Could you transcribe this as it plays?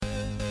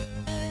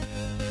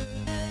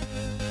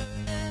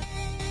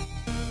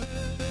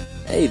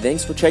Hey,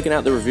 thanks for checking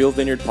out the Reveal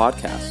Vineyard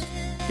podcast.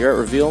 Here at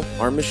Reveal,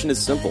 our mission is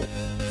simple.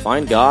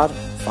 Find God,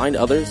 find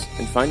others,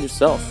 and find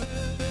yourself.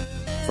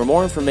 For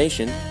more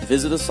information,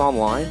 visit us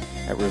online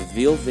at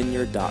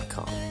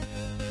revealvineyard.com.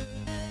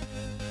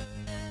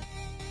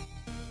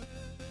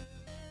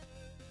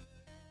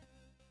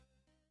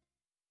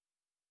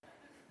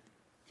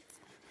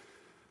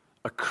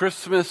 A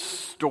Christmas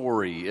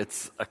Story.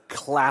 It's a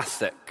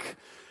classic.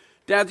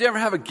 Dad, do you ever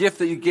have a gift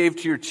that you gave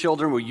to your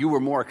children where you were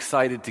more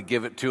excited to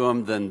give it to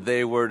them than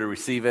they were to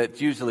receive it?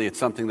 Usually it's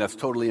something that's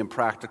totally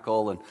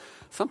impractical and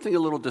something a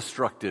little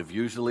destructive,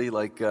 usually,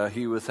 like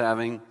he was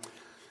having.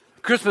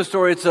 Christmas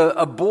Story, it's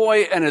a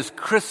boy and his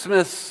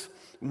Christmas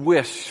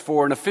wish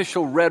for an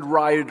official Red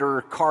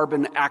Ryder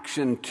carbon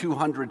action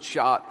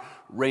 200-shot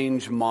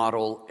range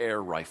model air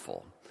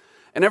rifle.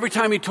 And every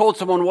time he told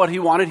someone what he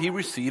wanted, he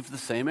received the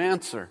same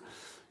answer.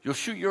 You'll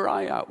shoot your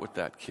eye out with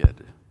that,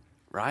 kid,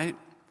 right?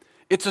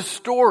 It's a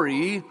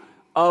story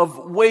of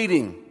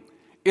waiting.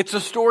 It's a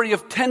story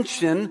of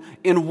tension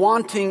in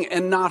wanting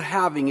and not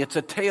having. It's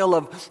a tale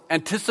of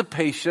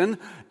anticipation,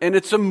 and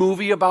it's a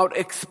movie about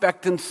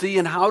expectancy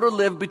and how to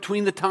live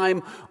between the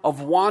time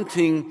of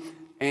wanting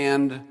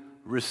and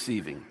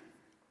receiving.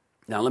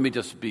 Now, let me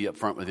just be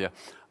upfront with you.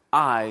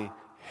 I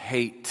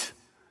hate,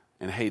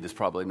 and hate is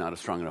probably not a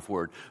strong enough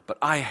word, but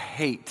I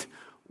hate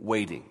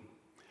waiting.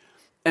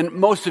 And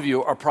most of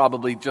you are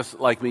probably just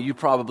like me. You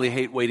probably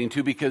hate waiting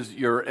too because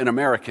you're an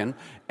American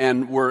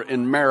and we're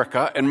in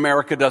America, and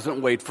America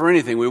doesn't wait for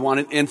anything. We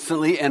want it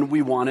instantly and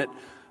we want it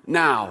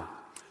now.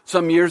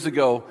 Some years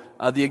ago,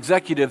 the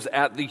executives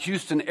at the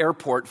Houston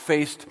airport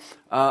faced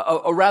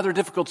a rather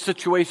difficult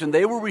situation.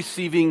 They were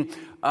receiving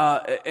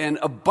an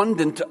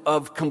abundance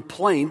of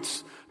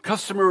complaints,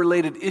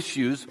 customer-related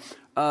issues,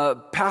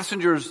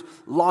 passengers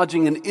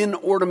lodging an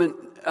inordinate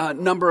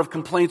number of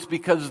complaints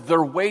because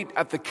their wait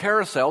at the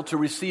carousel to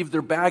receive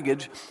their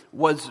baggage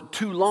was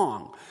too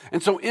long.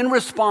 And so in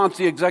response,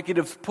 the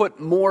executives put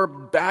more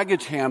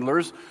baggage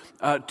handlers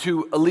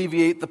to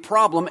alleviate the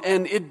problem,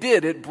 and it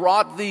did. It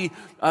brought the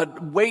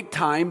wait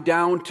time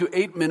down to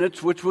 8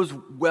 minutes, which was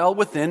well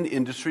within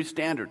industry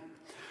standard.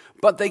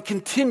 But they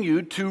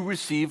continued to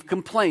receive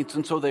complaints,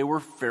 and so they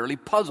were fairly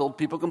puzzled.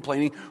 People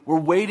complaining,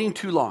 we're waiting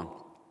too long.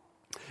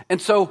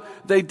 And so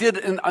they did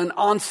an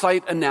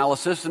on-site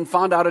analysis and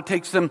found out it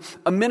takes them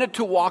a minute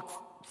to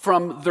walk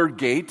from their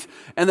gate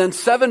and then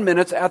 7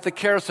 minutes at the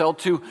carousel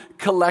to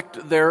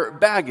collect their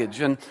baggage.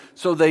 And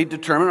so they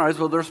determined, all right,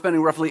 well, they're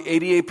spending roughly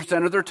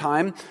 88% of their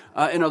time,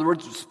 in other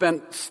words,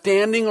 spent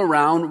standing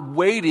around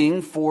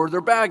waiting for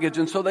their baggage.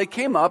 And so they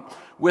came up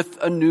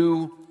with a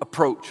new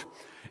approach.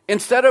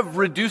 Instead of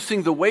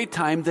reducing the wait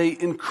time, they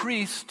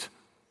increased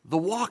the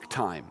walk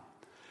time.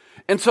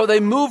 And so they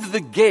moved the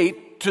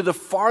gate to the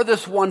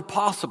farthest one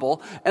possible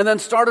and then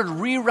started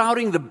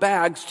rerouting the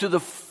bags to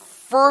the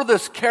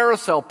furthest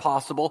carousel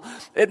possible.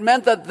 It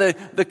meant that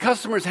the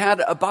customers had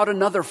about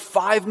another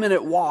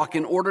 5-minute walk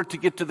in order to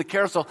get to the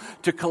carousel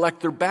to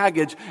collect their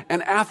baggage.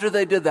 And after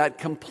they did that,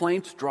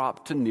 complaints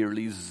dropped to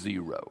nearly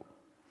zero.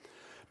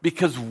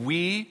 Because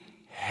we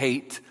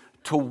hate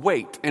to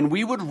wait, and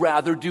we would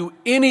rather do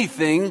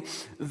anything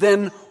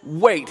than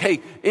wait. Hey,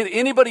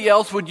 anybody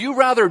else, would you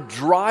rather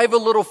drive a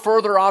little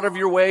further out of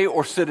your way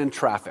or sit in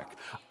traffic?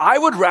 I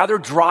would rather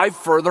drive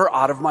further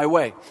out of my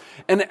way.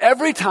 And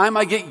every time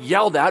I get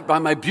yelled at by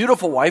my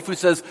beautiful wife who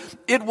says,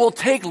 it will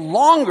take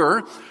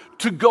longer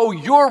to go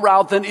your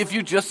route than if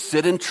you just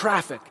sit in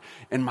traffic.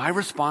 And my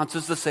response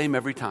is the same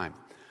every time.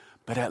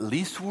 But at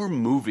least we're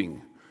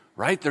moving.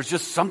 Right? There's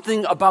just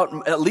something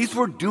about, at least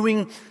we're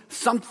doing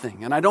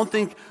something. And I don't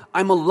think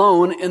I'm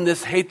alone in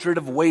this hatred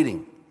of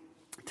waiting.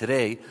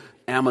 Today,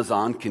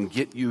 Amazon can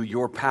get you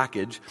your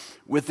package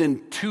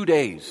within 2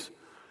 days.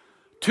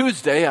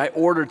 Tuesday, I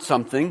ordered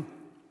something,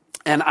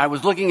 and I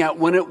was looking at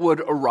when it would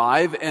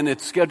arrive, and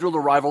its scheduled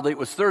arrival date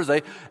was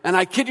Thursday. And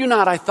I kid you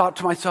not, I thought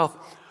to myself,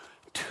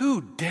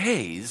 2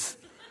 days?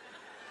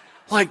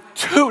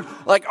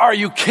 Are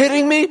you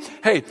kidding me?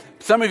 Hey,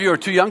 some of you are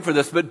too young for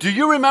this, but do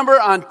you remember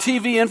on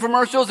TV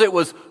infomercials, it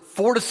was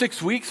 4 to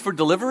 6 weeks for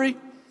delivery?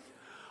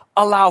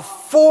 Allow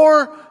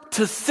 4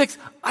 to 6.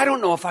 I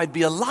don't know if I'd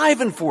be alive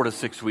in 4 to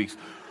 6 weeks.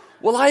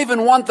 Well, I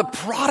even want the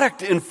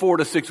product in 4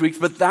 to 6 weeks,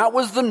 but that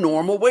was the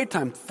normal wait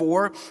time,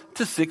 4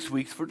 to 6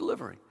 weeks for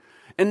delivery.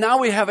 And now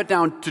we have it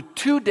down to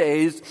 2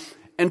 days,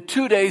 and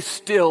 2 days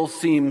still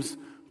seems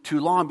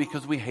too long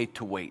because we hate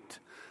to wait.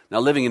 Now,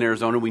 living in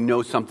Arizona, we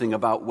know something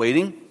about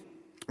waiting.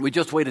 We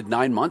just waited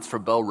 9 months for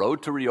Bell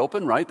Road to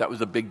reopen, right? That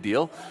was a big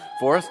deal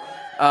for us.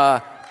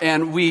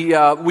 And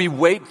we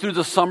wait through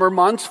the summer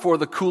months for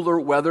the cooler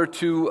weather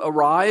to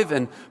arrive.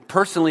 And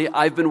personally,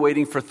 I've been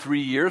waiting for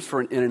 3 years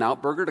for an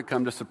In-N-Out burger to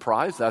come to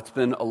Surprise. That's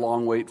been a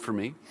long wait for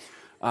me.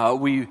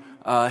 We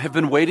have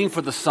been waiting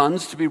for the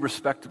Suns to be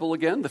respectable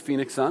again, the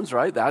Phoenix Suns,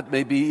 right? That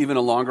may be even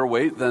a longer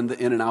wait than the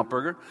In-N-Out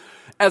burger.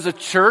 As a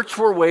church,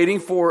 we're waiting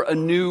for a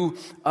new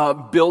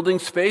building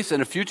space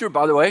and a future.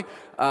 By the way,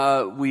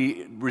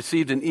 we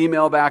received an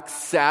email back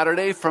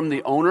Saturday from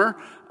the owner,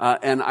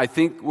 and I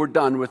think we're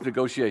done with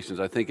negotiations.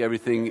 I think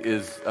everything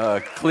is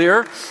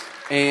clear.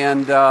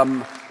 And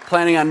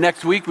planning on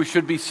next week, we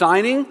should be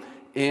signing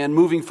and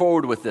moving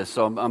forward with this.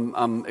 So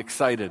I'm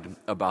excited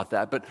about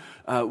that. But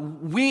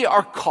we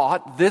are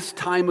caught this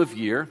time of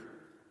year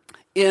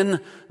in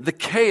the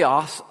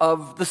chaos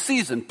of the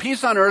season.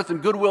 Peace on earth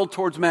and goodwill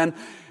towards men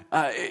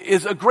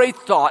is a great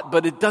thought,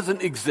 but it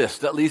doesn't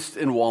exist, at least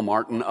in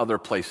Walmart and other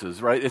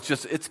places, right?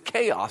 It's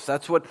chaos.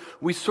 That's what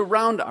we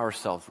surround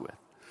ourselves with.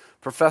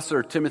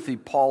 Professor Timothy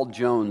Paul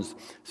Jones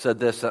said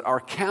this, that our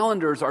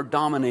calendars are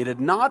dominated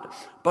not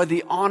by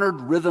the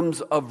honored rhythms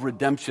of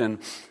redemption,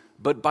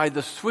 but by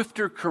the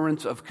swifter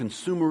currents of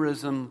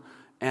consumerism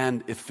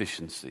and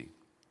efficiency.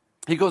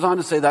 He goes on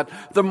to say that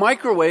the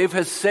microwave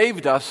has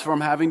saved us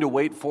from having to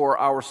wait for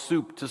our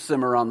soup to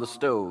simmer on the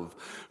stove.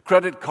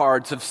 Credit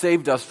cards have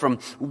saved us from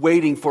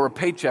waiting for a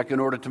paycheck in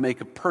order to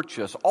make a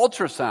purchase.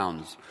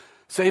 Ultrasounds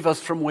save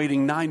us from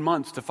waiting 9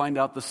 months to find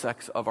out the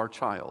sex of our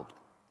child.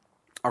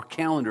 Our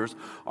calendars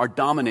are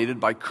dominated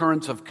by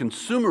currents of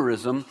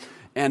consumerism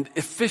and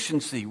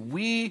efficiency.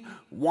 We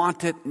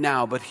want it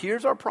now, but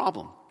here's our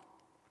problem.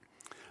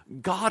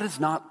 God is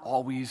not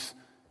always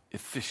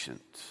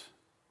efficient,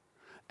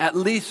 at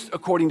least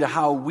according to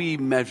how we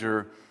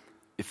measure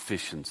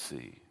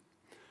efficiency.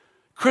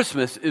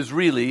 Christmas is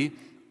really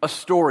a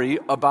story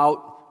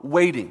about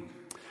waiting.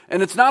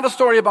 And it's not a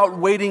story about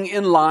waiting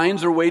in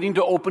lines or waiting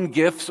to open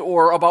gifts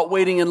or about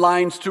waiting in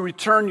lines to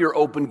return your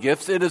open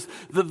gifts. It is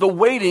the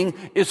waiting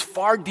is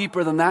far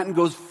deeper than that and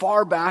goes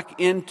far back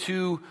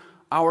into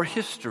our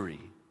history.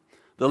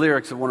 The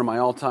lyrics of one of my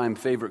all-time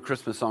favorite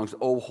Christmas songs,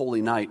 "O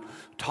Holy Night,"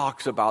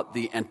 talks about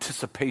the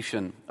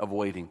anticipation of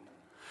waiting.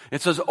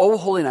 It says, "O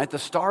holy night, the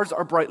stars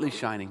are brightly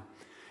shining.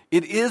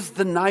 It is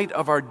the night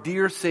of our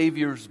dear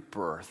Savior's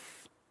birth."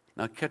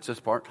 Now catch this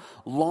part.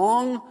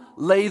 "Long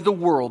lay the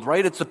world,"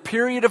 right? It's a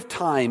period of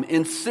time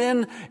in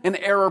sin and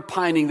error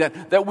pining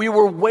that we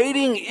were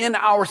waiting in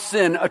our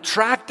sin,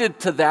 attracted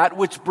to that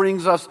which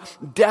brings us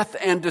death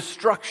and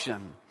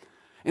destruction.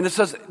 And it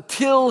says,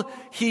 till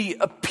he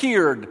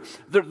appeared,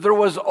 there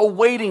was a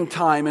waiting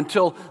time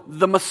until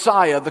the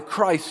Messiah, the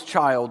Christ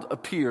child,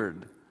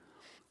 appeared.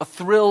 A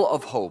thrill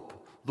of hope,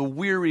 the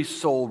weary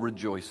soul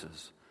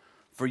rejoices,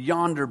 for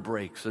yonder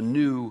breaks a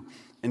new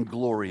and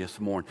glorious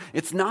morn.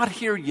 It's not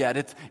here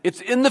yet.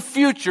 It's in the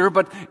future,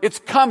 but it's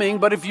coming.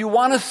 But if you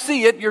want to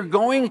see it, you're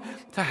going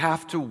to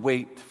have to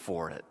wait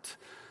for it.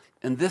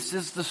 And this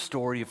is the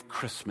story of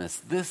Christmas.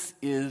 This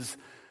is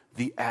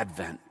the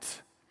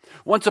Advent.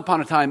 Once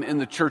upon a time in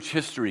the church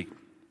history,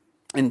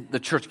 in the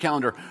church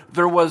calendar,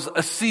 there was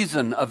a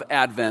season of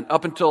Advent.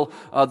 Up until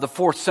the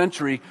 4th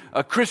century,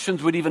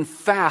 Christians would even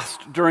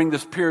fast during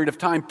this period of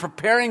time,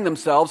 preparing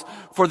themselves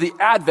for the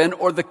Advent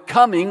or the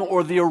coming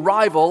or the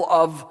arrival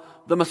of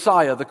the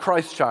Messiah, the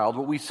Christ child,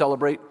 what we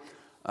celebrate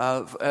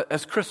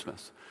as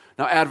Christmas.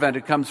 Now, Advent,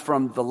 it comes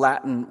from the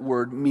Latin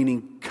word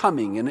meaning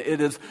coming, and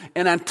it is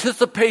an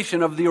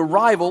anticipation of the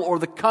arrival or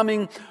the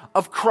coming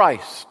of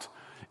Christ.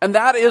 And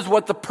that is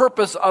what the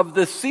purpose of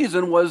this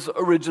season was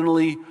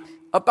originally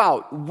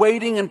about,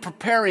 waiting and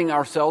preparing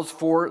ourselves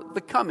for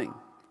the coming.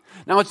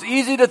 Now, it's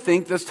easy to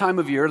think this time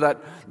of year that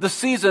the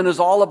season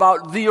is all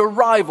about the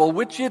arrival,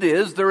 which it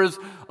is. There is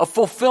a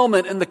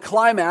fulfillment in the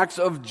climax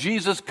of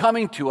Jesus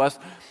coming to us.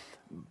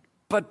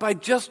 But by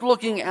just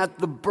looking at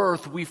the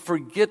birth, we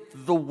forget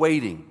the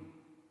waiting.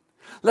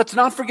 Let's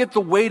not forget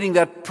the waiting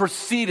that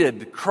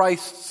preceded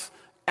Christ's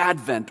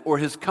Advent or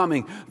his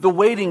coming, the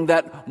waiting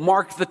that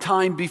marked the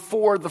time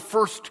before the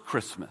first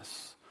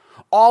Christmas.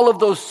 All of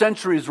those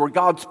centuries where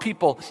God's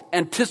people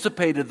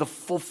anticipated the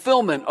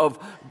fulfillment of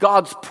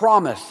God's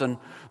promise, and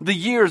the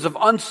years of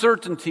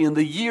uncertainty and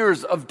the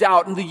years of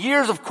doubt and the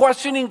years of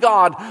questioning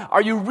God,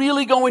 are you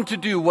really going to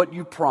do what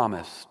you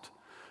promised?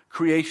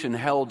 Creation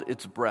held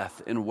its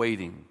breath in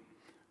waiting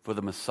for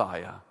the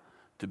Messiah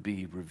to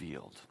be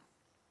revealed.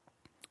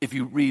 If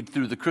you read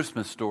through the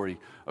Christmas story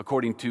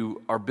according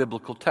to our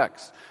biblical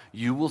text,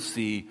 you will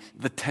see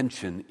the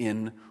tension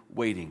in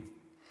waiting.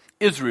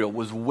 Israel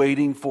was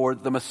waiting for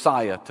the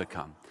Messiah to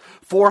come.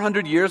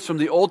 400 years from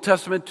the Old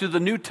Testament to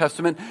the New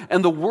Testament,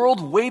 and the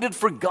world waited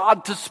for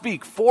God to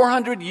speak.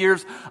 400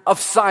 years of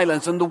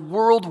silence, and the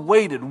world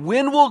waited.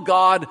 When will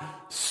God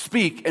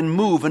speak and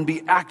move and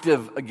be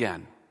active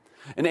again?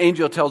 An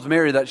angel tells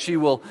Mary that she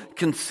will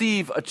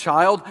conceive a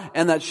child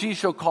and that she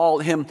shall call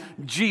him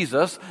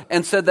Jesus,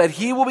 and said that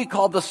he will be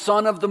called the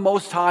Son of the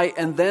Most High,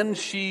 and then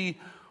she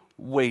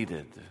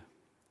waited.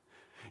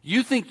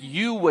 You think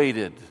you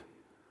waited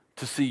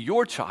to see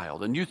your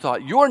child, and you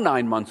thought your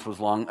 9 months was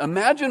long.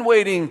 Imagine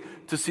waiting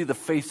to see the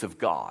face of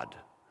God.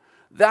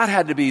 That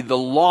had to be the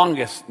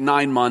longest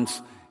 9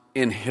 months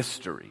in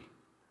history.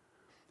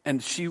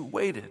 And she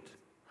waited.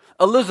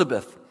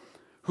 Elizabeth,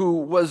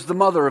 who was the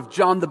mother of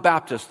John the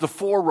Baptist, the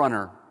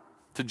forerunner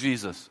to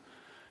Jesus,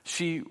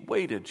 she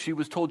waited. She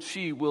was told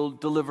she will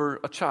deliver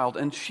a child,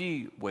 and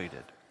she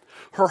waited.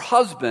 Her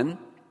husband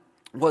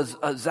was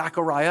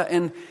Zechariah,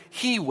 and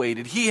he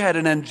waited. He had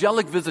an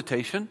angelic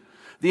visitation.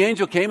 The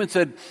angel came and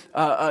said,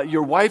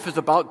 your wife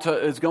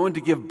is going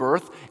to give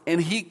birth, and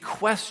he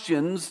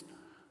questions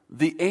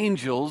the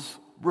angel's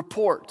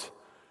report.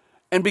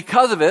 And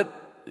because of it,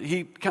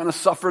 he kind of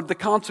suffered the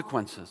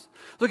consequences.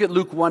 Look at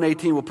Luke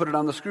 1:18. We'll put it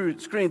on the screen.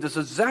 It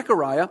says,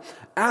 Zechariah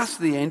asked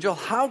the angel,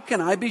 how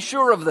can I be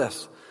sure of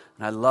this?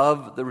 And I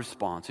love the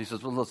response. He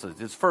says, well, listen,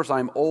 it's first,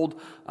 I'm old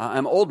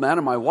man,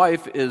 and my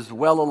wife is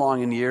well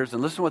along in years.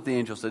 And listen to what the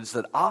angel said. He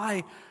said,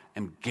 I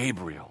am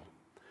Gabriel.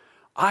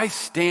 I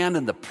stand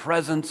in the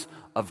presence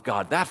of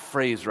God. That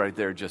phrase right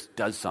there just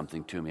does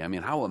something to me. I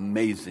mean, how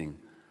amazing.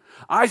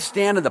 I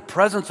stand in the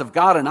presence of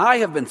God, and I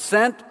have been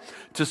sent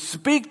to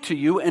speak to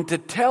you and to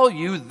tell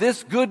you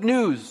this good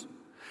news.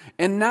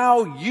 And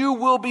now you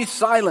will be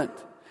silent,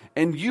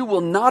 and you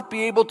will not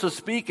be able to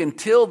speak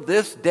until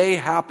this day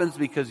happens,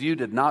 because you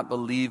did not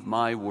believe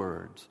my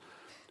words,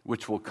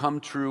 which will come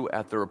true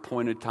at their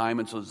appointed time.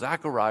 And so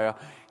Zechariah,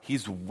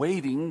 he's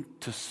waiting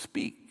to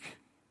speak.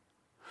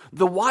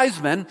 The wise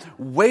men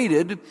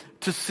waited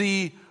to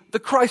see the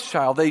Christ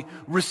child. They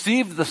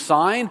received the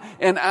sign,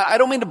 and I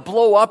don't mean to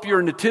blow up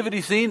your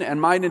nativity scene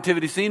and my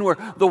nativity scene where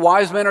the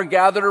wise men are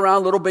gathered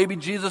around little baby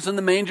Jesus in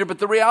the manger, but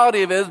the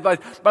reality of it is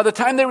by the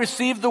time they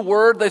received the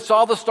word, they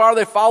saw the star,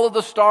 they followed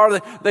the star,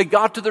 they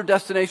got to their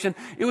destination,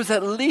 it was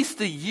at least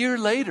a year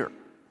later.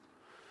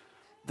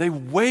 They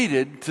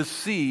waited to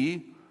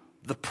see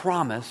the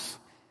promise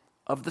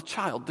of the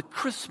child, the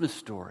Christmas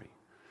story.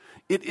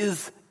 It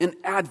is an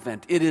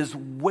Advent. It is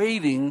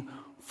waiting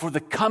for the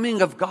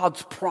coming of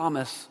God's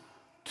promise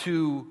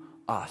to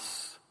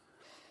us.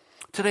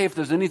 Today, if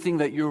there's anything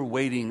that you're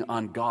waiting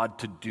on God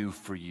to do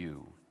for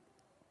you,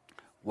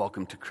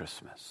 welcome to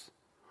Christmas.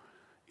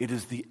 It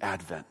is the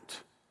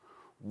Advent,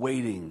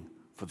 waiting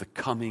for the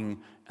coming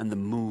and the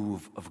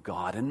move of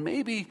God. And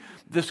maybe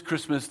this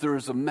Christmas there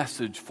is a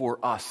message for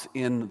us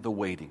in the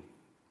waiting.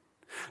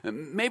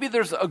 Maybe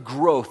there's a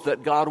growth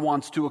that God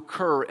wants to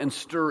occur and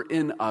stir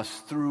in us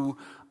through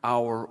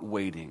our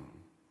waiting.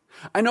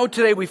 I know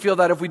today we feel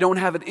that if we don't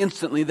have it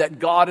instantly, that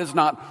God is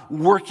not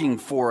working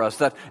for us,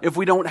 that if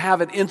we don't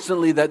have it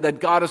instantly, that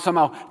God has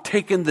somehow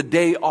taken the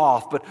day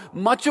off. But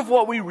much of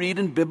what we read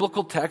in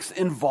biblical texts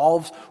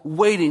involves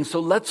waiting. So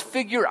let's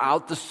figure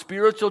out the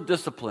spiritual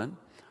discipline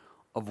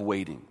of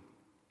waiting.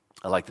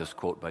 I like this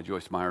quote by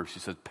Joyce Meyer. She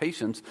says,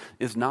 patience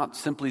is not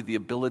simply the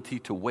ability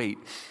to wait,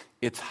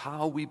 it's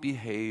how we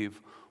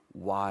behave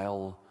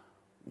while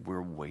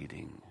we're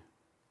waiting.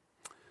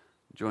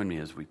 Join me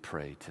as we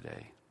pray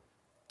today.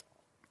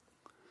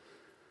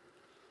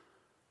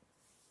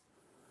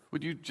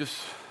 Would you just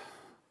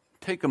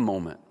take a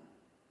moment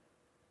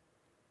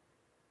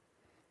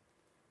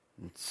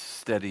and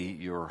steady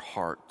your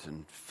heart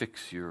and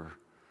fix your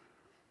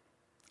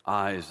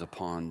eyes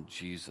upon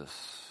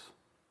Jesus?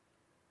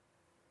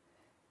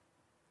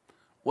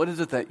 What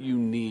is it that you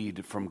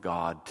need from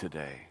God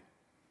today?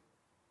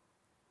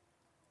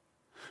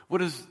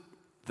 What is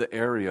the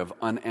area of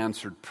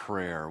unanswered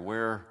prayer?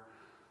 Where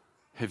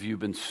have you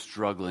been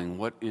struggling?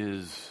 What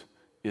is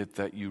it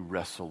that you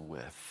wrestle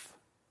with?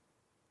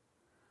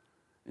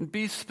 And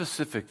be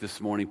specific this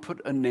morning.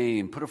 Put a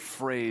name, put a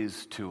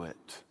phrase to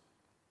it.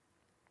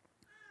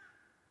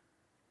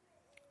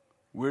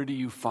 Where do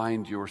you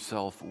find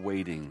yourself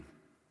waiting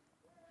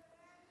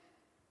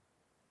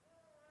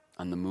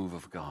on the move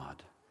of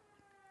God?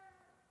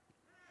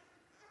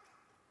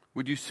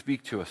 Would you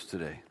speak to us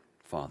today,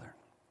 Father?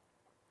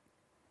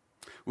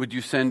 Would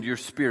you send your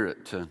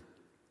Spirit to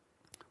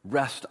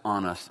rest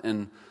on us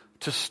and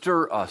to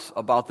stir us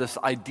about this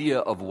idea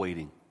of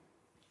waiting?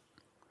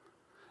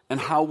 And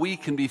how we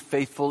can be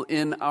faithful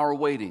in our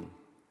waiting.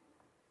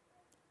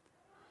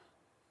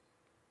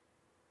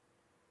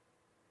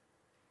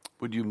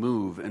 Would you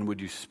move and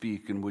would you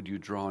speak and would you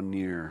draw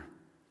near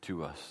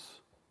to us?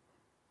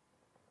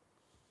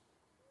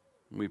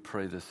 We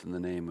pray this in the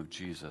name of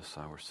Jesus,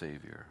 our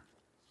Savior.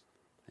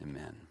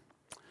 Amen.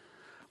 I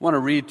want to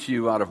read to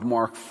you out of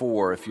Mark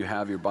 4. If you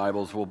have your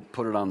Bibles, we'll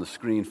put it on the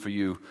screen for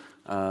you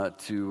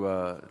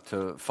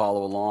to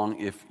follow along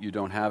if you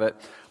don't have it.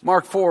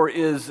 Mark 4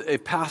 is a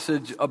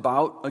passage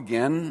about,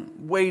 again,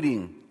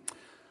 waiting.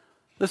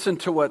 Listen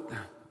to what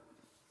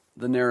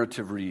the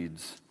narrative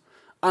reads.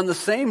 On the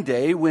same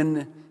day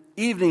when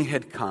evening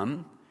had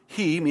come,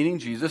 he, meaning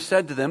Jesus,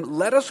 said to them,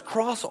 let us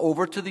cross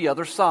over to the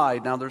other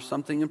side. Now there's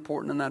something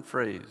important in that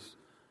phrase.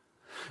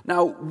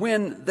 Now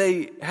when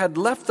they had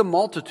left the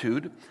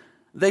multitude,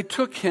 they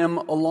took him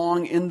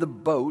along in the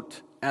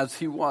boat as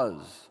he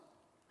was.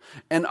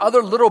 And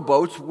other little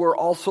boats were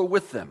also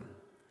with them.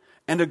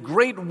 And a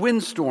great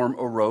windstorm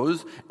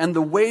arose, and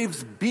the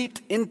waves beat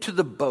into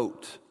the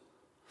boat,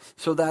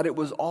 so that it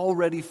was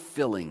already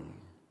filling.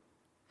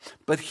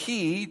 But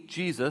he,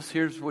 Jesus,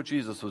 here's what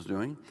Jesus was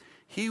doing.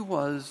 He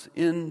was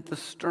in the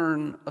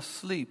stern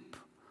asleep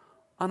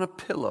on a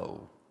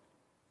pillow.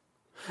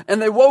 And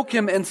they woke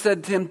him and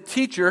said to him,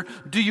 Teacher,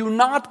 do you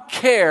not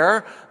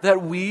care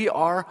that we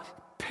are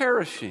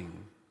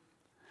perishing?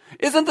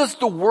 Isn't this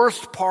the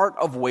worst part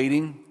of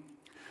waiting?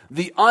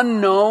 The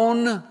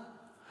unknown,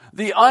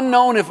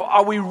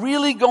 are we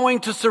really going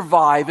to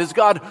survive? Is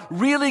God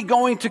really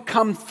going to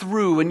come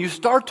through? And you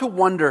start to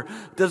wonder,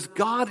 does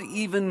God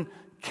even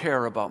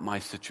care about my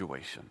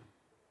situation?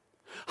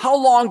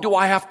 How long do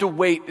I have to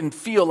wait and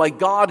feel like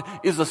God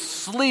is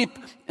asleep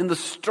in the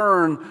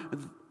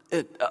stern,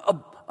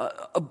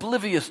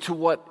 oblivious to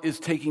what is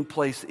taking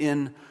place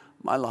in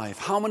my life?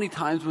 How many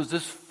times was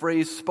this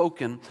phrase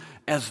spoken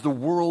as the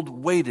world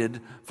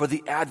waited for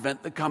the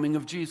advent, the coming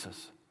of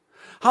Jesus?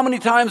 How many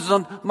times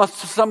must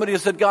somebody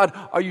have said, God,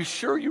 are you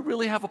sure you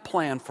really have a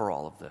plan for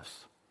all of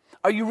this?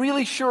 Are you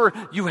really sure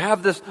you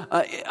have this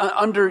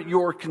under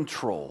your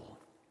control?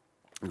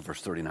 In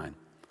verse 39,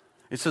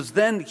 it says,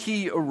 then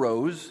he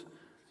arose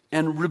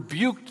and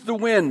rebuked the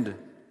wind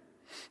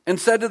and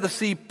said to the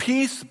sea,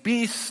 peace,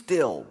 be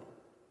still.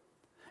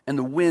 And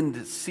the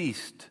wind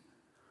ceased,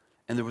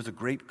 and there was a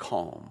great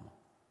calm.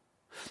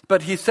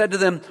 But he said to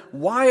them,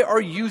 why are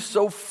you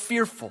so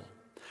fearful?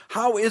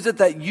 How is it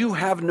that you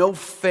have no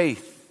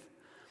faith?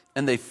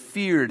 And they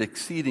feared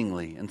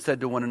exceedingly and said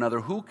to one another,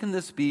 who can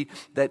this be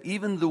that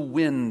even the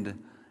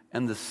wind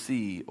and the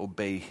sea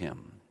obey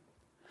him?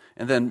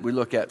 And then we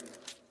look at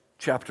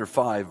chapter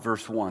 5,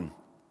 verse 1.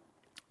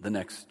 The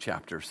next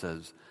chapter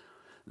says,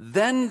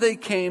 then they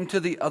came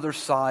to the other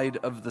side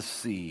of the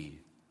sea,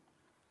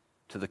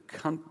 to the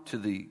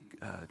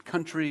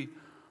country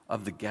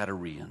of the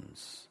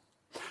Gadareans.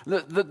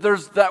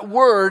 There's that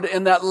word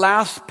in that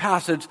last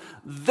passage.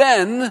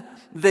 Then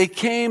they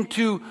came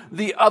to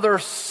the other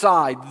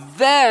side.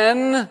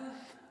 Then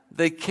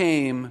they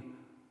came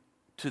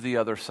to the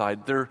other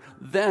side.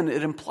 Then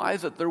it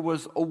implies that there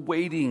was a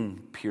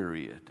waiting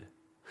period.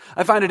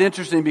 I find it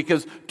interesting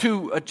because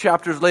 2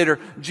 chapters later,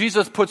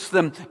 Jesus puts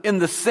them in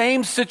the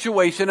same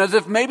situation as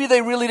if maybe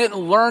they really didn't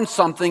learn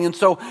something. And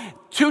so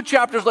 2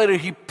 chapters later,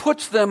 he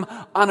puts them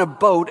on a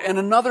boat and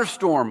another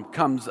storm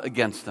comes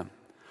against them.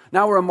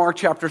 Now we're in Mark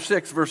chapter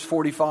 6, verse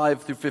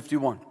 45 through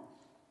 51.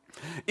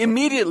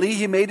 Immediately,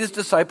 he made his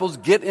disciples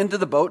get into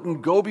the boat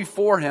and go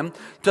before him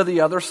to the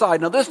other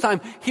side. Now this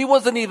time, he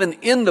wasn't even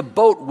in the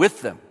boat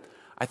with them.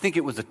 I think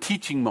it was a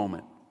teaching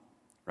moment,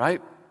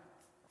 right?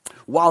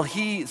 While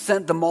he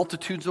sent the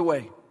multitudes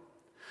away.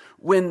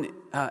 When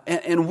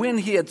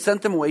he had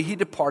sent them away, he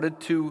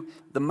departed to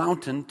the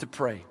mountain to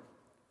pray.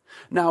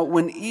 Now,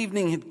 when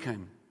evening had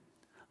come,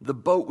 the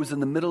boat was in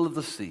the middle of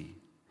the sea,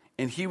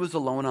 and he was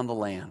alone on the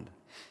land.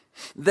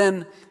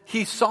 Then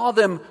he saw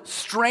them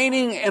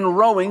straining and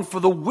rowing, for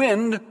the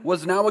wind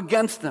was now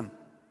against them.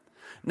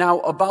 Now,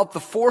 about the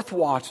fourth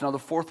watch,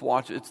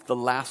 it's the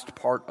last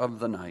part of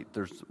the night.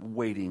 There's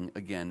waiting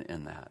again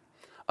in that.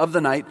 Of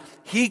the night,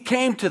 he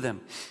came to them,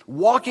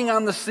 walking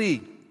on the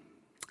sea,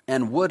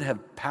 and would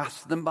have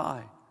passed them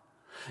by.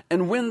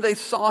 And when they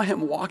saw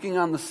him walking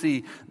on the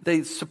sea,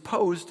 they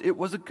supposed it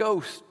was a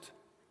ghost.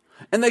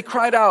 And they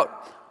cried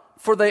out,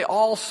 for they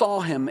all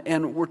saw him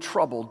and were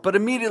troubled. But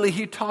immediately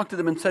he talked to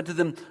them and said to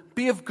them,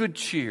 be of good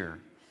cheer.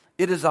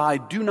 It is I,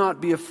 do not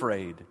be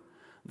afraid.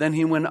 Then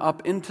he went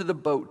up into the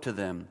boat to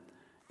them,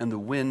 and the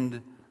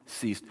wind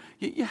ceased.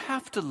 You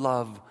have to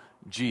love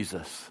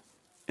Jesus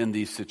in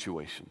these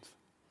situations.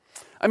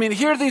 I mean,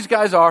 here these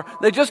guys are.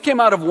 They just came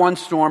out of one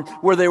storm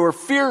where they were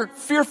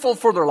fearful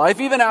for their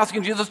life, even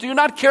asking Jesus, do you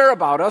not care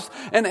about us?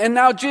 And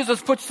now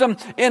Jesus puts them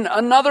in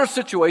another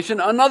situation,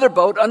 another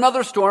boat,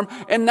 another storm,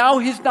 and now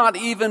he's not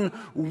even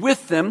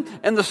with them.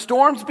 And the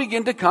storms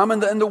begin to come,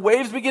 and the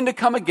waves begin to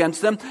come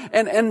against them,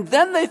 and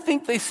then they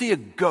think they see a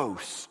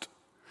ghost.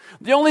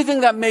 The only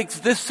thing that makes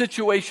this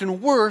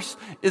situation worse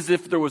is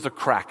if there was a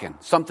kraken,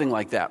 something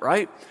like that,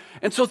 right?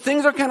 And so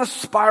things are kind of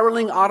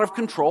spiraling out of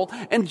control,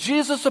 and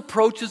Jesus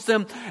approaches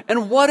them,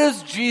 and what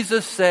does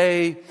Jesus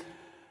say?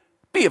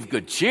 Be of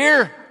good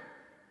cheer.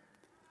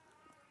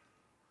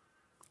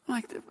 I'm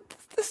like,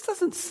 this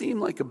doesn't seem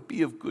like a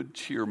be of good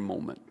cheer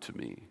moment to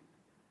me.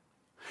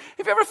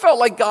 Have you ever felt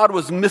like God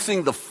was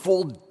missing the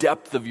full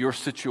depth of your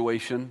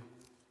situation?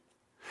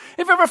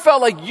 Have you ever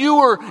felt like you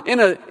were in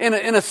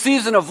a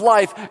season of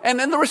life, and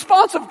then the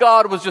response of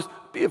God was just,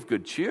 be of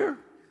good cheer?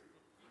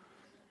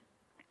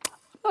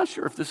 I'm not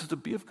sure if this is a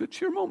be of good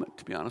cheer moment,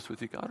 to be honest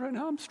with you, God. Right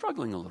now, I'm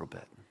struggling a little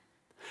bit.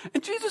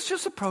 And Jesus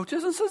just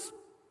approaches and says,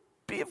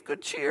 be of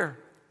good cheer.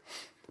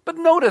 But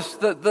notice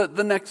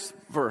the next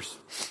verse,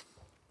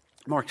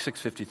 Mark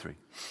 6:53.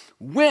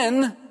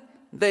 When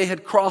they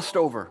had crossed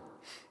over,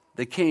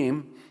 they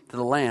came to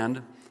the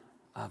land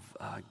of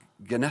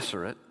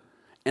Gennesaret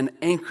and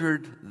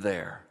anchored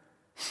there.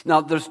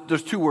 Now,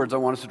 there's 2 words I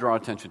want us to draw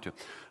attention to.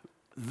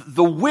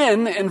 The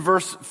when in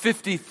verse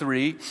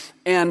 53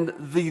 and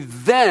the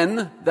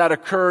then that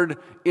occurred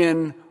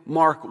in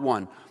Mark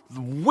 1.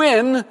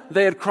 When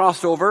they had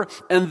crossed over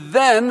and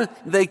then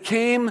they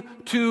came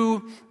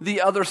to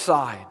the other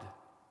side.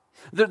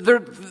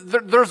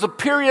 There's a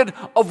period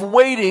of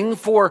waiting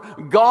for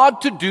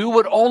God to do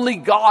what only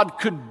God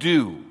could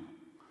do.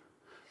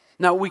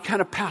 Now, we kind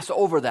of pass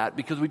over that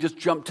because we just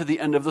jump to the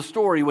end of the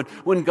story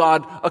when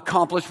God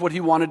accomplished what he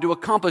wanted to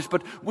accomplish.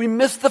 But we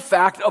miss the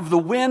fact of the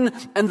when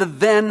and the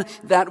then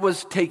that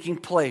was taking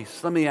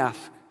place. Let me ask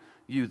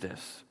you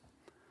this.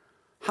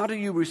 How do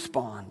you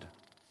respond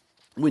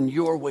when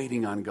you're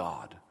waiting on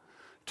God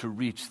to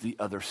reach the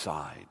other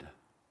side?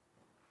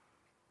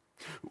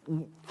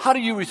 How do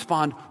you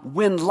respond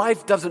when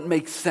life doesn't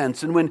make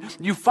sense and when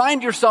you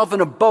find yourself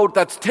in a boat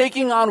that's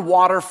taking on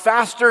water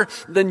faster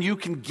than you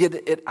can get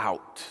it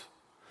out?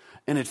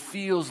 And it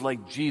feels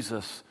like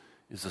Jesus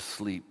is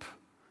asleep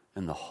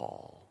in the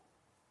hall.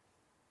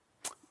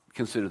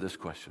 Consider this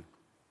question.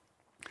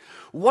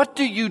 What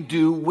do you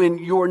do when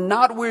you're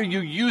not where you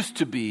used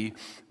to be,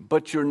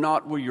 but you're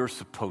not where you're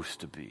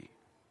supposed to be?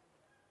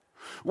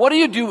 What do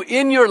you do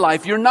in your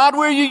life? You're not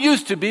where you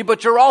used to be,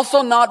 but you're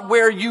also not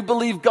where you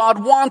believe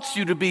God wants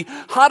you to be.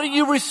 How do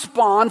you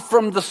respond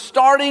from the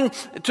starting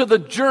to the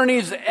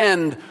journey's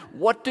end?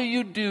 What do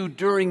you do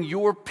during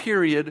your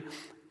period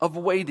of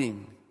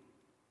waiting?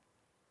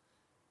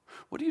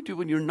 What do you do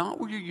when you're not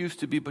where you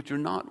used to be, but you're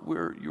not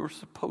where you're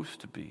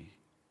supposed to be?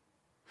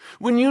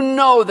 When you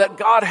know that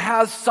God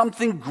has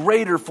something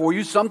greater for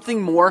you,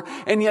 something more,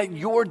 and yet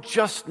you're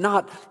just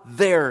not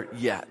there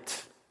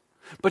yet.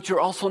 But you're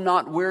also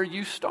not where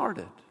you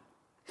started.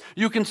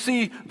 You can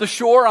see the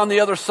shore on the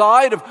other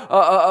side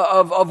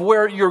of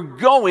where you're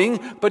going,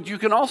 but you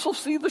can also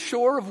see the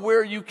shore of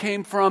where you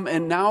came from,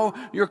 and now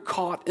you're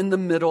caught in the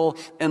middle,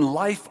 and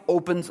life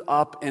opens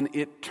up and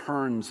it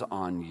turns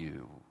on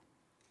you.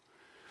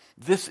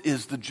 This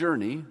is the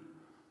journey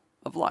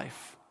of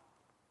life.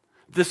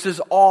 This is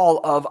all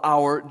of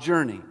our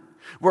journey.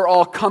 We're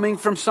all coming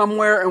from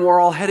somewhere and we're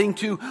all heading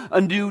to a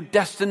new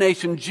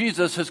destination.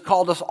 Jesus has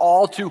called us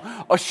all to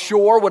a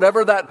shore,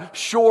 whatever that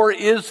shore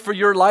is for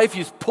your life.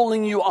 He's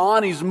pulling you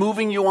on. He's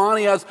moving you on.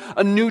 He has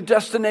a new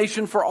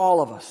destination for all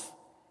of us.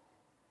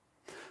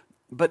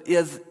 But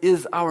as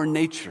is our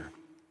nature,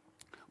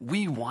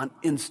 we want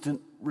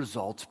instant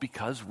results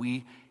because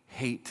we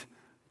hate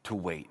to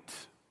wait.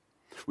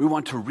 We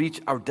want to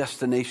reach our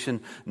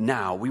destination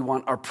now. We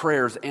want our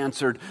prayers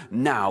answered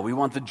now. We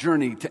want the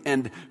journey to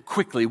end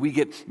quickly. We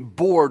get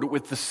bored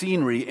with the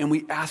scenery and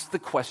we ask the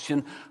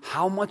question,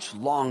 how much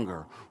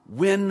longer?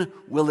 When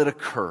will it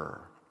occur?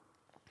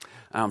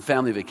 On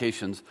family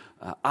vacations,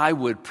 I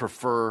would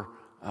prefer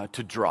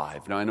to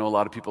drive. Now, I know a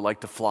lot of people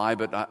like to fly,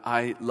 but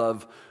I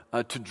love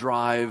to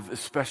drive.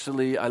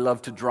 Especially, I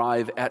love to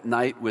drive at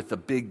night with a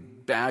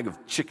big bag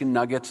of chicken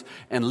nuggets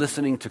and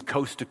listening to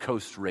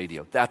coast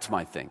radio. That's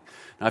my thing.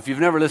 Now, if you've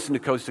never listened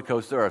to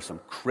Coast, there are some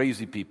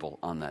crazy people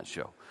on that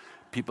show.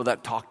 People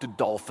that talk to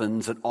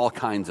dolphins and all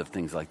kinds of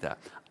things like that.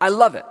 I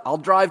love it. I'll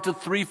drive till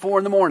 3, 4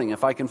 in the morning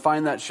if I can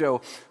find that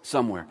show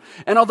somewhere.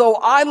 And although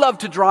I love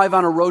to drive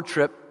on a road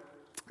trip,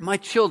 my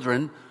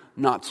children,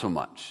 not so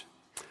much.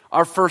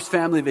 Our first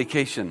family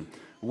vacation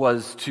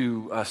was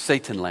to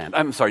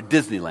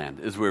Disneyland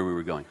is where we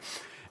were going.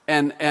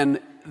 And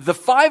the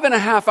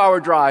 5.5-hour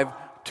drive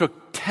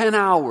took 10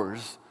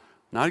 hours,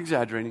 not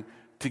exaggerating,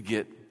 to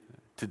get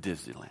to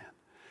Disneyland.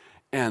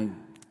 And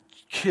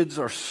kids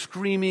are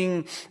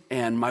screaming,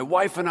 and my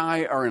wife and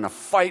I are in a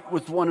fight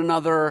with one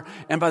another.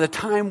 And by the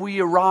time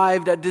we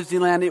arrived at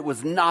Disneyland, it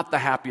was not the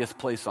happiest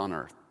place on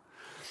earth.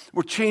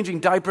 We're changing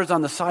diapers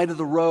on the side of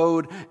the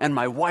road, and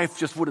my wife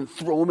just wouldn't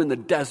throw them in the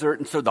desert,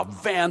 and so the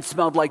van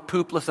smelled like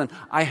poop. Listen,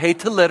 I hate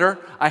to litter,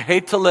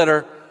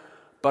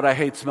 but I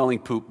hate smelling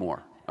poop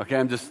more.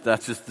 Okay,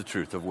 that's just the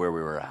truth of where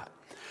we were at.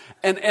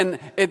 And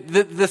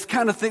this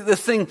kind of thing,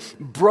 this thing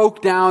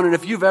broke down, and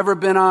if you've ever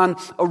been on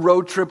a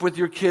road trip with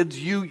your kids,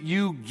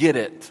 you get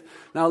it.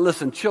 Now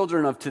listen,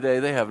 children of today,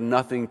 they have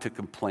nothing to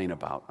complain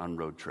about on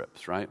road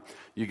trips, right?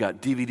 You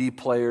got DVD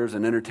players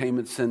and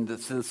entertainment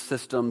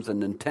systems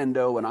and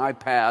Nintendo and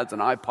iPads and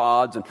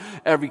iPods, and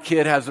every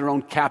kid has their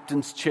own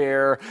captain's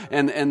chair,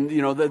 and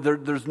you know,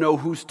 there's no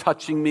who's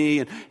touching me.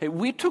 And hey,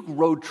 we took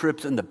road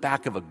trips in the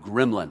back of a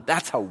Gremlin.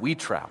 That's how we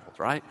traveled,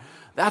 right?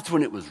 That's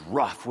when it was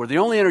rough, where the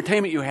only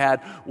entertainment you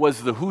had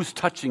was the who's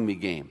touching me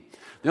game.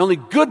 The only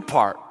good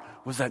part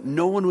was that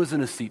no one was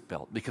in a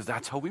seatbelt, because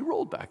that's how we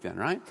rolled back then,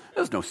 right?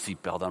 There was no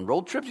seatbelt on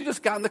road trips. You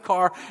just got in the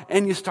car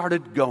and you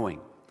started going.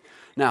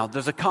 Now,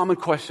 there's a common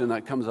question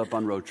that comes up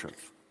on road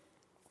trips.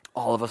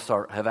 All of us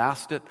have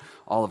asked it.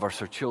 All of our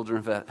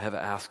children have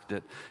asked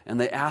it. And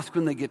they ask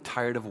when they get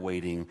tired of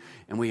waiting.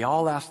 And we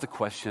all ask the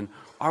question,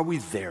 are we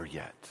there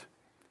yet?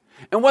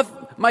 And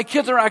what my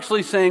kids are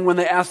actually saying when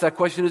they ask that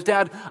question is,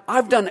 Dad,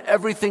 I've done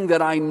everything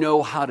that I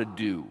know how to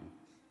do.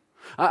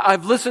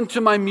 I've listened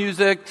to my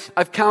music,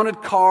 I've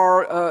counted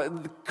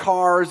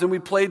cars, and we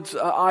played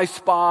I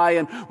Spy,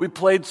 and we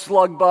played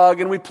Slug Bug,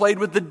 and we played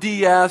with the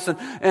DS,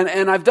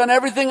 and I've done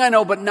everything I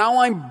know, but now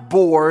I'm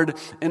bored,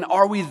 and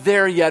are we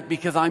there yet?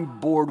 Because I'm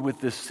bored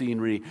with this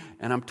scenery,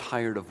 and I'm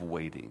tired of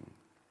waiting.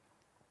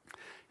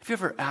 Have you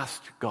ever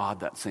asked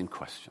God that same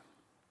question?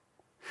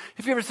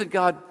 Have you ever said,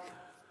 God,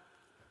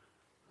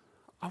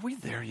 are we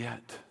there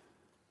yet?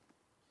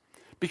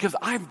 Because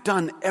I've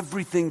done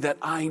everything that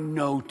I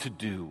know to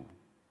do.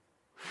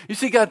 You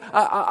see, God,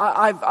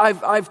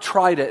 I've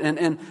tried it,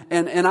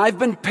 and I've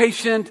been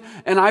patient,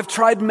 and I've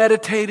tried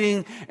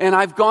meditating, and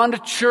I've gone to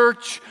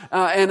church,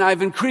 and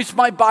I've increased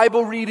my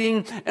Bible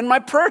reading, and my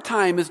prayer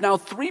time is now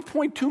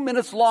 3.2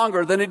 minutes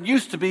longer than it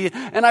used to be,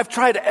 and I've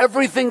tried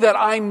everything that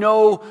I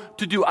know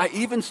to do. I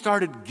even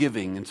started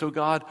giving, and so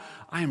God,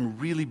 I am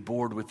really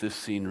bored with this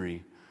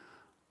scenery.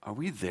 Are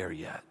we there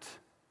yet?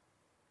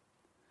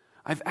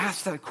 I've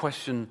asked that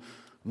question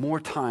more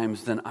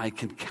times than I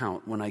can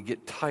count when I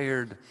get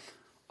tired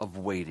of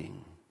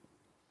waiting.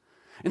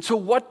 And so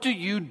what do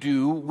you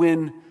do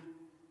when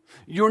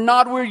you're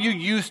not where you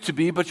used to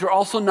be, but you're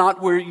also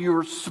not where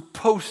you're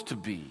supposed to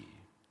be?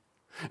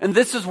 And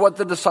this is what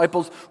the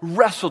disciples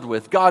wrestled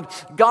with. God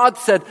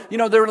said,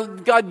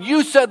 God,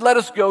 you said, let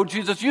us go.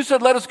 Jesus, you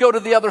said, let us go to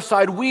the other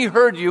side. We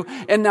heard you,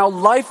 and now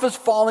life is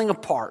falling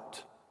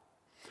apart.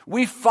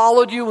 We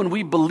followed you, and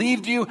we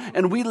believed you,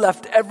 and we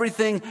left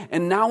everything,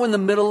 and now in the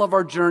middle of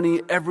our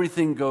journey,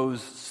 everything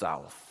goes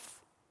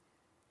south.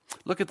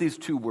 Look at these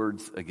two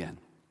words again.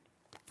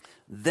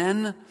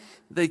 Then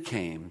they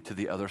came to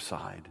the other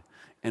side,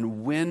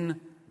 and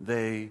when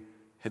they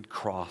had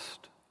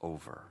crossed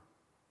over.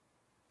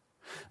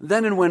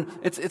 Then and when,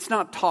 it's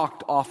not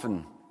talked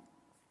often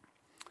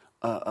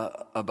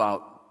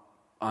about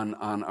on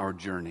our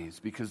journeys,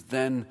 because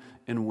then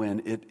and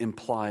when it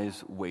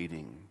implies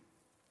waiting.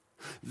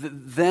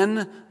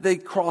 Then they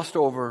crossed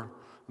over.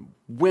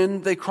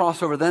 When they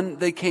crossed over, then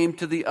they came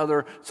to the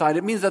other side.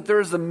 It means that there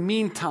is a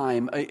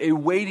meantime, a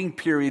waiting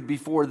period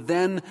before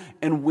then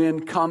and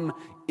when come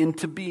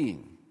into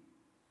being.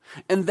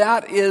 And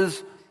that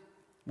is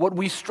what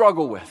we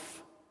struggle with.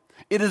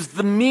 It is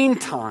the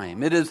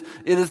meantime. It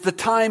is the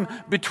time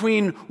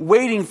between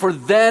waiting for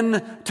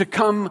then to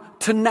come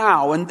to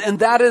now. And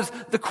that is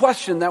the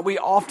question that we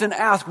often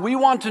ask. We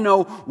want to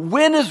know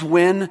when is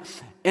when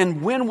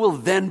and when will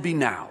then be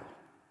now.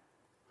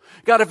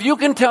 God, if you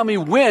can tell me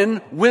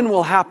when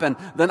will happen,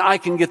 then I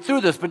can get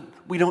through this. But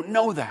we don't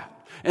know that.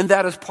 And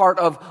that is part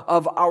of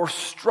our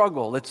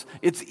struggle.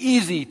 It's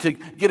easy to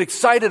get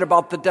excited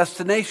about the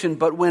destination,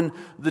 but when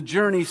the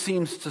journey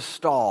seems to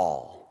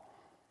stall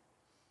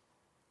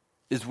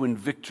is when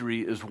victory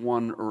is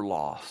won or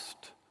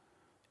lost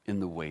in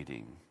the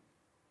waiting.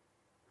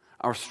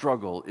 Our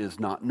struggle is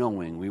not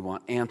knowing. We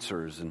want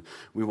answers, and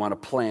we want a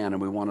plan, and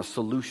we want a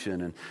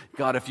solution. And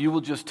God, if you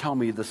will just tell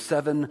me the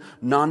 7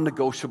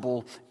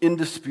 non-negotiable,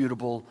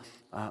 indisputable,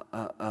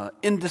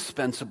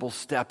 indispensable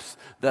steps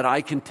that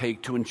I can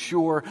take to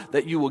ensure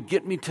that you will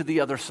get me to the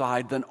other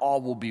side, then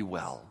all will be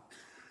well.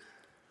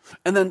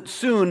 And then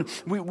soon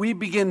we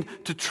begin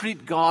to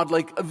treat God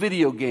like a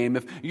video game.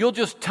 If you'll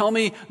just tell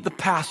me the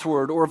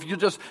password, or if you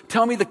just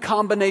tell me the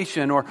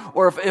combination, or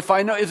if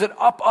I know, is it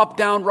up,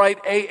 down, right,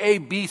 A,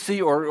 B,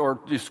 C, or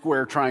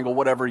square, triangle,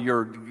 whatever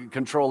your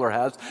controller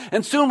has.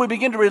 And soon we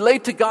begin to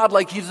relate to God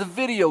like he's a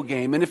video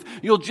game. And if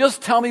you'll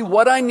just tell me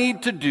what I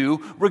need to do,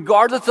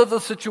 regardless of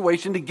the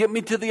situation, to get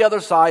me to the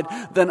other side,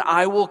 then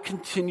I will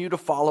continue to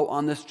follow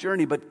on this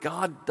journey. But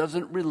God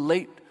doesn't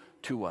relate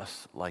to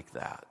us like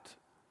that.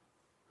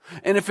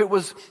 And if it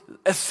was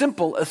as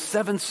simple as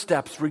 7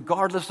 steps,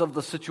 regardless of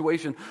the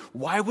situation,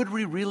 why would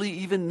we really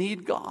even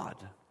need God?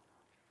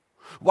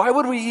 Why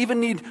would we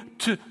even need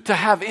to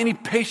have any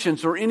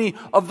patience or any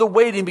of the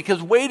waiting?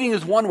 Because waiting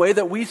is one way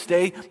that we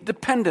stay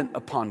dependent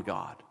upon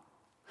God.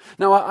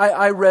 Now,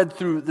 I read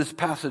through this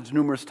passage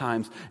numerous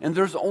times, and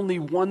there's only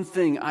one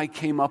thing I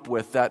came up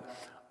with that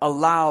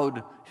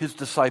allowed his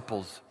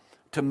disciples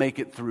to make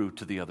it through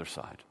to the other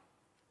side.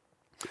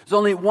 There's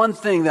only one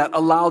thing that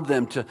allowed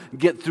them to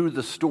get through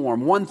the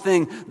storm, one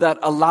thing that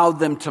allowed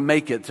them to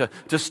make it,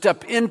 to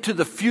step into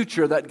the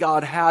future that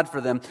God had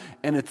for them,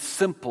 and it's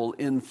simple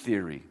in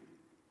theory.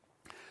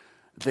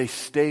 They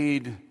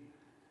stayed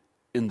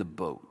in the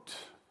boat.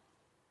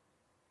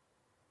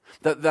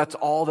 That's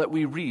all that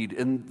we read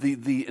in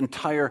the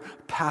entire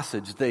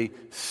passage. They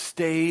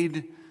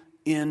stayed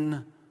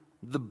in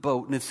the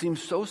boat, and it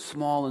seems so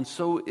small and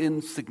so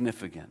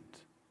insignificant,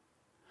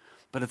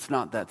 but it's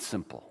not that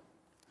simple.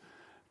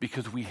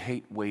 Because we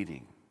hate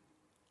waiting.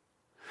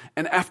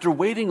 And after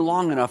waiting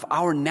long enough,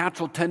 our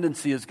natural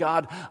tendency is,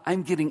 God,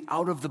 I'm getting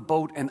out of the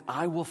boat and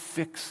I will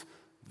fix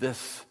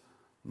this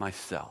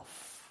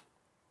myself.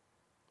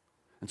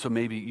 And so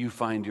maybe you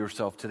find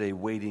yourself today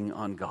waiting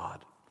on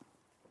God.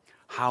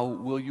 How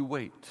will you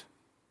wait?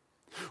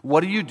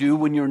 What do you do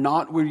when you're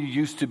not where you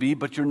used to be,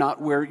 but you're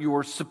not where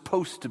you're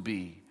supposed to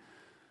be?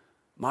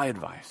 My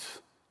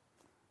advice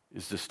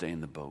is to stay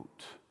in the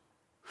boat.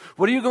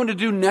 What are you going to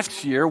do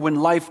next year when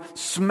life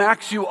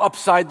smacks you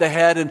upside the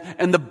head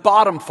and the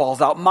bottom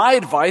falls out? My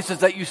advice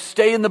is that you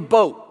stay in the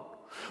boat.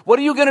 What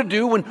are you going to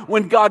do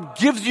when God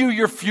gives you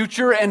your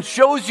future and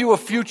shows you a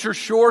future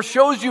shore,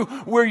 shows you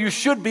where you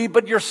should be,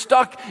 but you're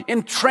stuck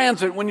in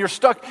transit, when you're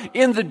stuck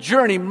in the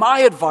journey? My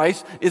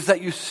advice is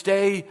that you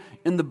stay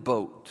in the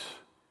boat.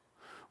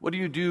 What do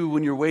you do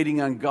when you're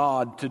waiting on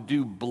God to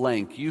do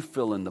blank? You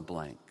fill in the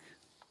blank.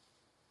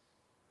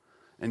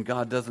 And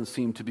God doesn't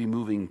seem to be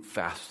moving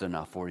fast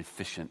enough or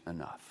efficient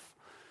enough.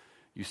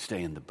 You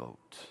stay in the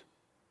boat.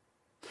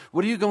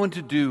 What are you going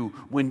to do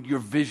when your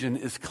vision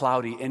is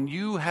cloudy and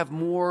you have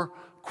more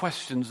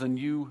questions than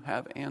you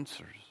have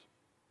answers?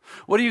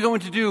 What are you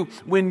going to do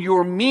when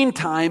your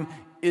meantime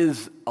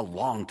is a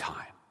long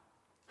time?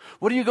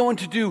 What are you going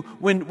to do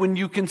when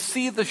you can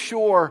see the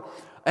shore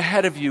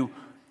ahead of you,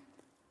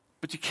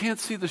 but you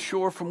can't see the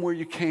shore from where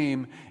you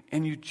came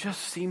and you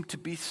just seem to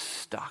be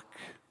stuck?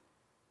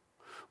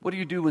 What do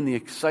you do when the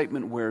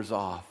excitement wears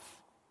off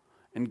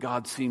and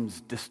God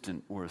seems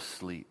distant or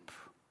asleep?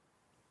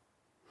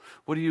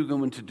 What are you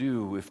going to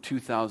do if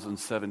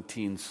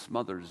 2017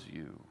 smothers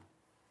you?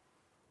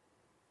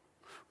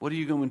 What are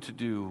you going to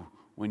do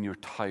when you're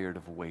tired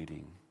of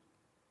waiting?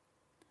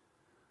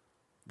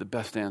 The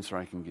best answer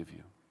I can give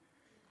you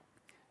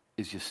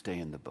is you stay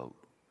in the boat.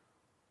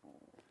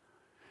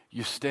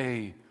 You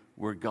stay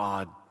where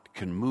God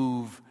can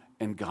move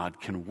and God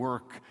can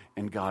work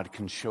and God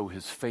can show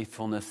his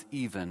faithfulness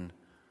even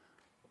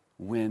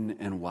when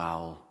and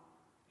while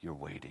you're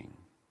waiting.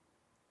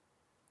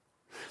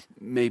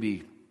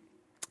 Maybe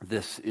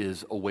this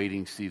is a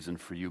waiting season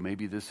for you.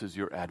 Maybe this is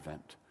your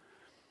Advent.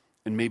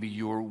 And maybe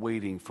you're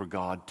waiting for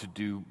God to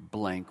do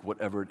blank,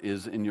 whatever it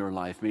is in your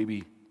life.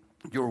 Maybe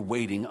you're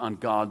waiting on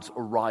God's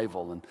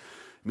arrival, and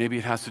maybe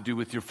it has to do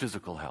with your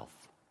physical health.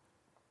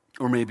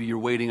 Or maybe you're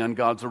waiting on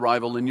God's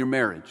arrival in your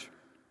marriage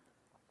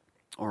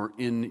or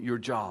in your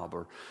job,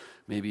 or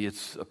maybe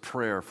it's a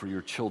prayer for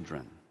your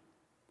children.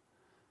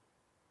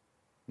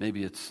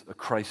 Maybe it's a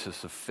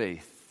crisis of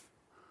faith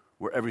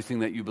where everything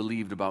that you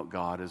believed about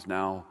God is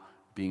now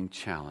being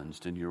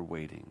challenged and you're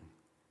waiting.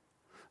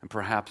 And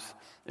perhaps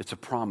it's a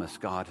promise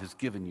God has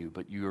given you,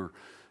 but you're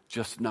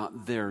just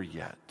not there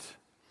yet.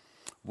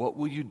 What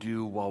will you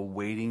do while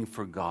waiting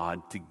for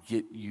God to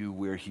get you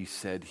where he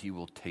said he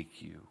will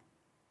take you?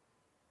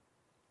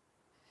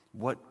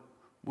 What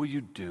will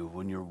you do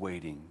when you're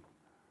waiting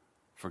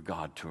for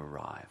God to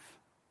arrive?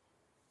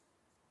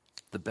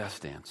 The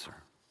best answer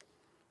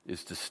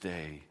is to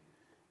stay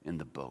in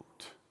the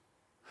boat.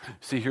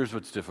 See, here's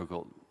what's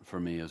difficult for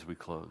me as we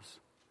close.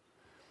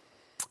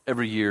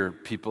 Every year,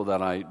 people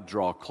that I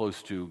draw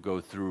close to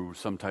go through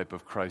some type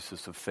of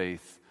crisis of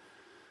faith.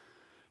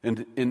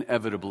 And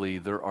inevitably,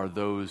 there are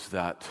those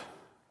that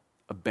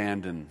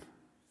abandon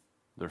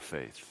their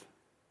faith.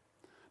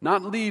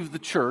 Not leave the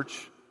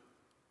church,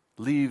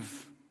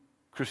 leave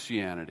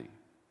Christianity.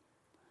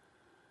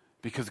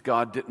 Because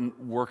God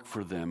didn't work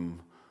for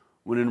them,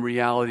 when in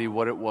reality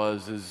what it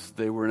was is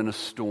they were in a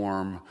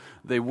storm.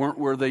 They weren't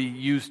where they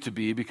used to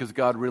be because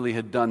God really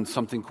had done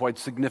something quite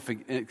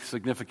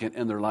significant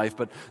in their life,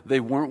 but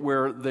they weren't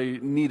where they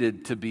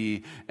needed to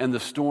be. And the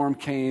storm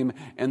came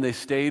and they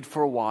stayed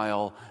for a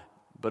while,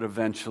 but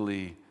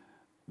eventually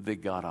they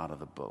got out of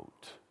the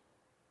boat.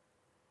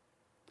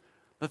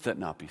 Let that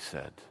not be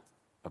said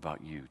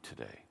about you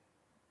today.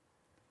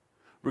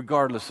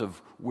 Regardless of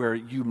where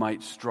you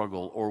might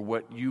struggle or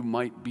what you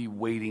might be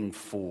waiting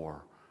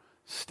for,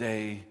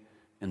 stay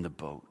in the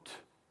boat.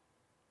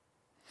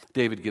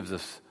 David gives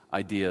us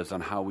ideas on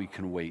how we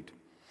can wait.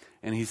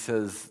 And he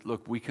says,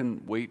 look, we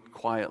can wait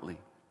quietly.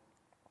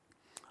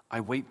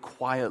 I wait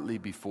quietly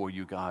before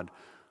you, God,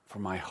 for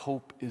my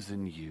hope is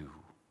in you.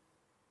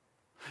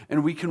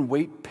 And we can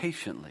wait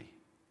patiently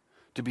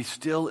to be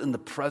still in the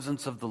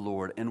presence of the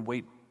Lord and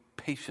wait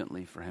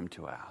patiently for him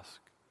to ask.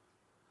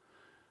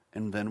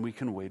 And then we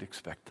can wait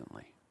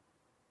expectantly.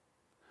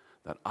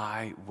 That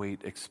I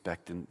wait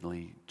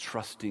expectantly,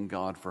 trusting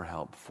God for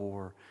help,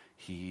 for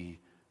he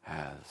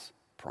has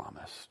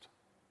promised.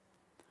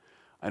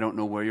 I don't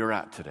know where you're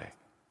at today.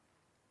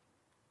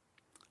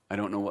 I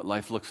don't know what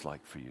life looks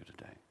like for you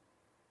today.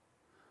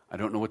 I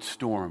don't know what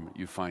storm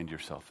you find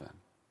yourself in.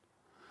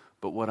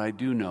 But what I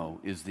do know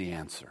is the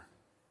answer.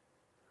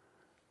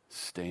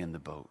 Stay in the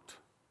boat.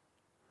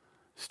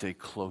 Stay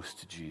close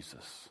to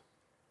Jesus.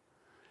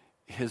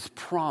 His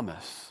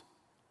promise,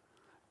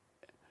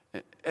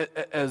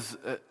 as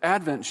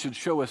Advent should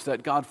show us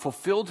that God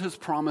fulfilled his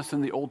promise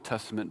in the Old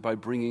Testament by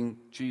bringing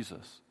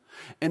Jesus.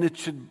 And it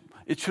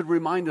should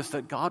remind us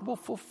that God will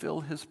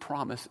fulfill his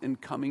promise in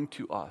coming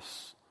to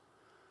us.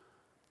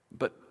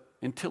 But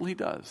until he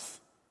does,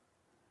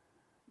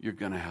 you're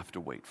going to have to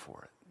wait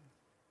for it.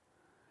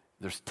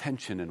 There's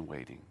tension in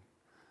waiting,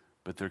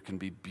 but there can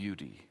be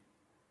beauty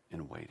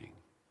in waiting.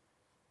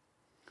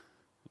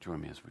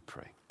 Join me as we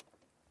pray.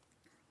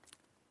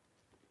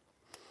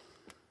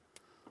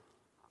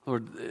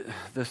 Lord,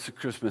 this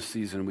Christmas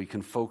season we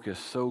can focus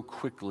so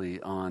quickly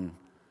on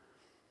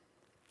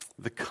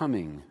the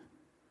coming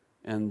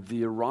and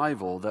the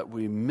arrival that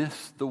we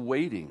miss the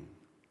waiting.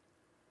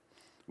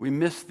 We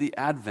miss the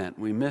Advent.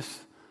 We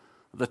miss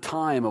the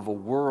time of a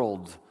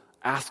world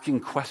asking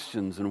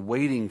questions and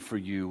waiting for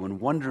you and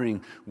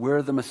wondering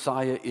where the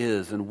Messiah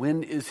is and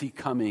when is he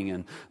coming,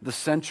 and the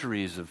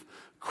centuries of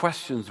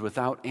questions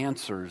without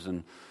answers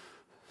and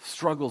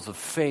struggles of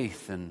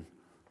faith and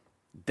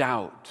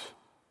doubt.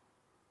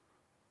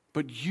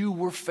 But you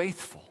were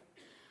faithful.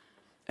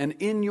 And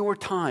in your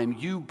time,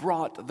 you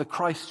brought the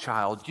Christ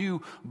child.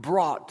 You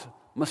brought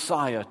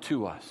Messiah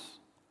to us.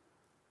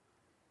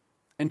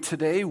 And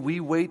today we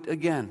wait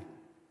again.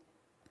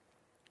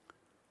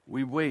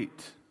 We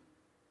wait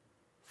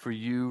for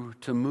you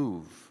to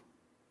move.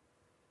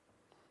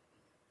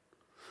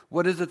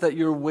 What is it that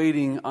you're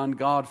waiting on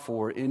God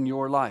for in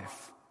your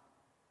life?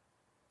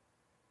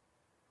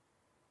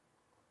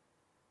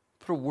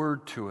 Put a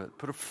word to it.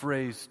 Put a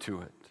phrase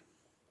to it.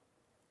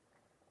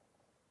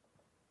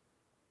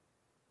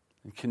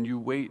 And can you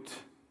wait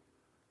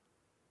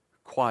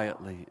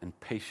quietly and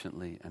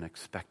patiently and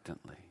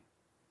expectantly?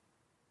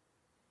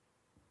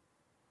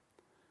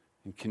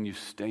 And can you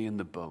stay in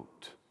the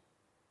boat,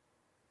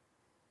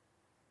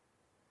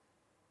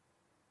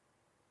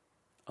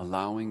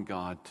 allowing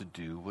God to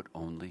do what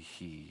only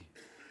He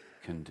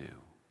can do?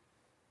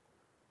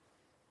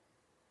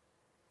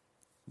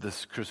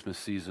 This Christmas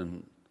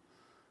season,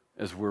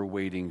 as we're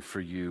waiting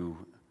for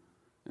you,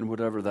 and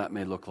whatever that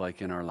may look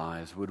like in our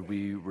lives, would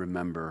we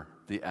remember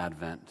the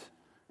Advent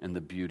and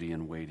the beauty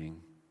in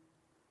waiting?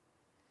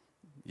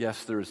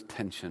 Yes, there is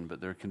tension, but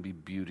there can be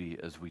beauty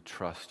as we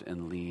trust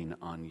and lean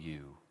on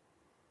you.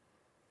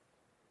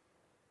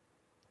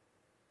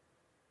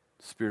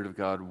 Spirit of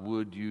God,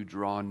 would you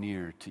draw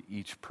near to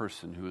each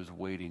person who is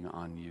waiting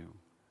on you?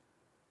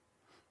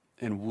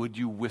 And would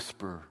you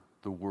whisper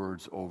the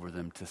words over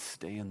them to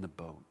stay in the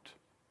boat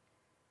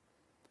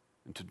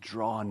and to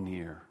draw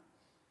near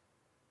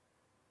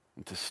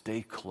and to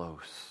stay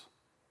close,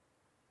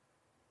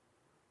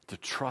 to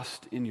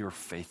trust in your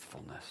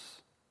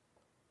faithfulness?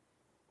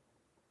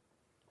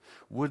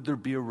 Would there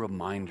be a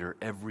reminder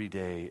every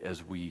day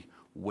as we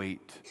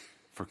wait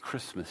for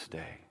Christmas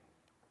Day?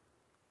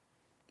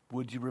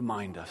 Would you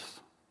remind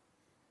us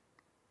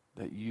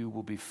that you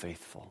will be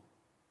faithful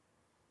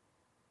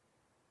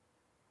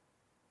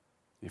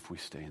if we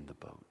stay in the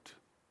boat?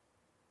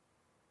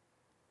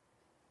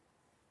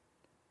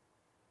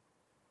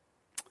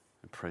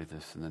 I pray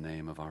this in the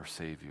name of our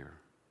Savior,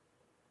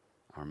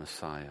 our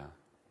Messiah,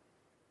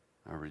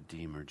 our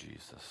Redeemer,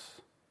 Jesus.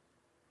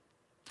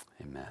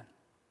 Amen.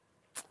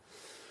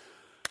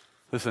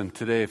 Listen,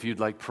 today, if you'd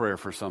like prayer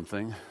for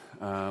something,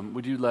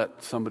 would you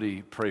let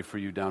somebody pray for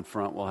you down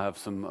front? We'll have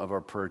some of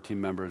our prayer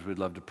team members. We'd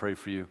love to pray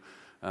for you.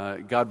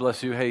 God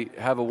bless you. Hey,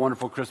 have a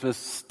wonderful Christmas.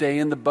 Stay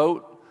in the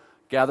boat.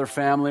 Gather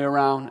family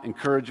around.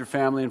 Encourage your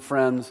family and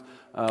friends.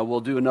 We'll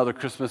do another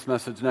Christmas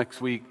message next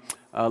week.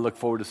 Look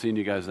forward to seeing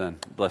you guys then.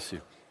 Bless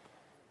you.